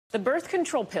The birth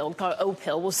control pill called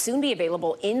Opill will soon be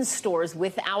available in stores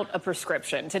without a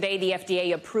prescription. Today, the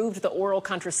FDA approved the oral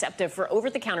contraceptive for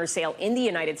over-the-counter sale in the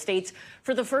United States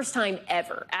for the first time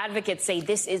ever. Advocates say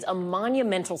this is a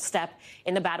monumental step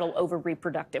in the battle over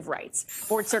reproductive rights.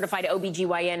 Board-certified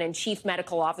OBGYN and Chief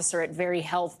Medical Officer at Verywell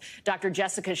Health, Dr.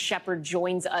 Jessica Shepard,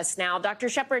 joins us now. Dr.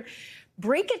 Shepard,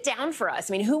 break it down for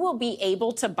us. I mean, who will be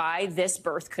able to buy this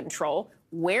birth control?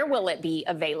 Where will it be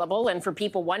available? And for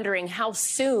people wondering, how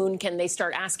soon can they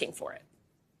start asking for it?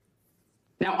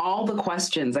 Now, all the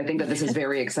questions, I think that this is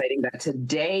very exciting that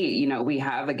today, we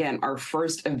have, again, our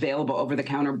first available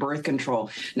over-the-counter birth control.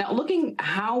 Now, looking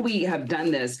how we have done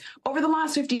this, over the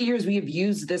last 50 years, we have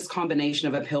used this combination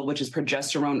of a pill, which is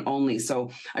progesterone only.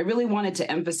 So I really wanted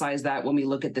to emphasize that when we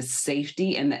look at the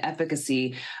safety and the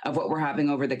efficacy of what we're having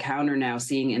over the counter now,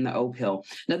 seeing in the Opill.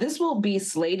 Now, this will be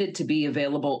slated to be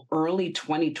available early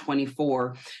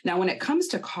 2024. Now, when it comes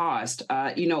to cost,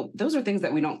 those are things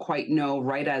that we don't quite know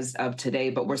right as of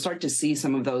today, but we're starting to see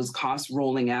some of those costs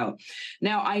rolling out.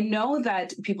 Now, I know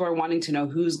that people are wanting to know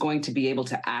who's going to be able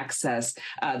to access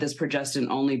this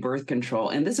progestin-only birth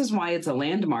control. And this is why it's a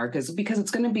landmark, is because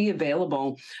it's going to be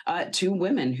available to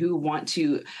women who want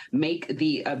to make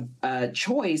the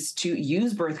choice to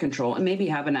use birth control and maybe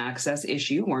have an access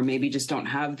issue, or maybe just don't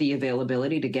have the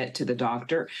availability to get to the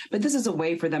doctor. But this is a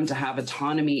way for them to have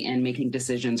autonomy in making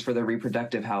decisions for their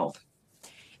reproductive health.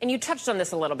 And you touched on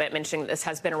this a little bit, mentioning this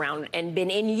has been around and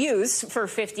been in use for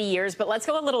 50 years. But let's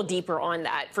go a little deeper on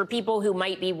that. For people who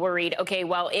might be worried, OK,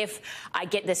 well, if I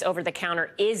get this over the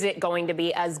counter, is it going to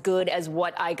be as good as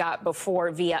what I got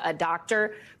before via a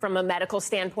doctor from a medical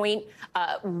standpoint?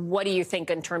 What do you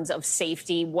think in terms of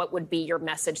safety? What would be your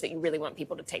message that you really want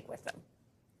people to take with them?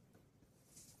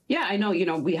 Yeah, I know,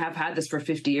 we have had this for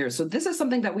 50 years. So this is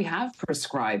something that we have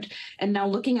prescribed. And now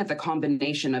looking at the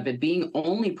combination of it being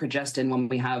only progestin when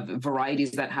we have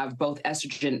varieties that have both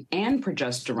estrogen and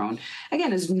progesterone,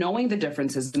 again, is knowing the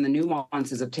differences and the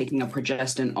nuances of taking a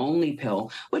progestin-only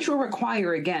pill, which will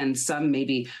require, again, some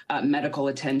maybe medical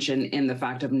attention in the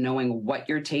fact of knowing what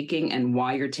you're taking and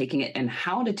why you're taking it and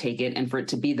how to take it and for it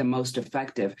to be the most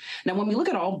effective. Now, when we look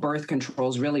at all birth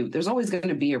controls, really, there's always going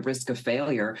to be a risk of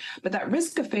failure, but that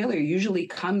risk of failure usually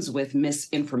comes with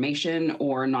misinformation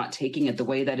or not taking it the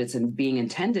way that it's being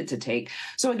intended to take.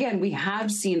 So again, we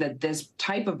have seen that this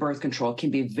type of birth control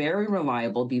can be very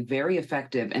reliable, be very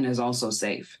effective, and is also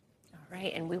safe. All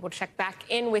right, and we will check back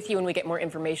in with you when we get more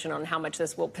information on how much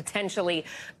this will potentially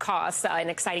cost. An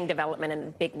exciting development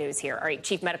and big news here. All right,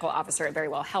 Chief Medical Officer at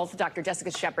Verywell Health, Dr. Jessica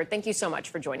Shepard, thank you so much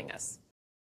for joining us.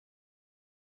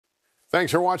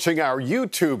 Thanks for watching our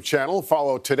YouTube channel.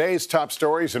 Follow today's top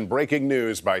stories and breaking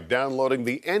news by downloading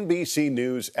the NBC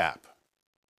News app.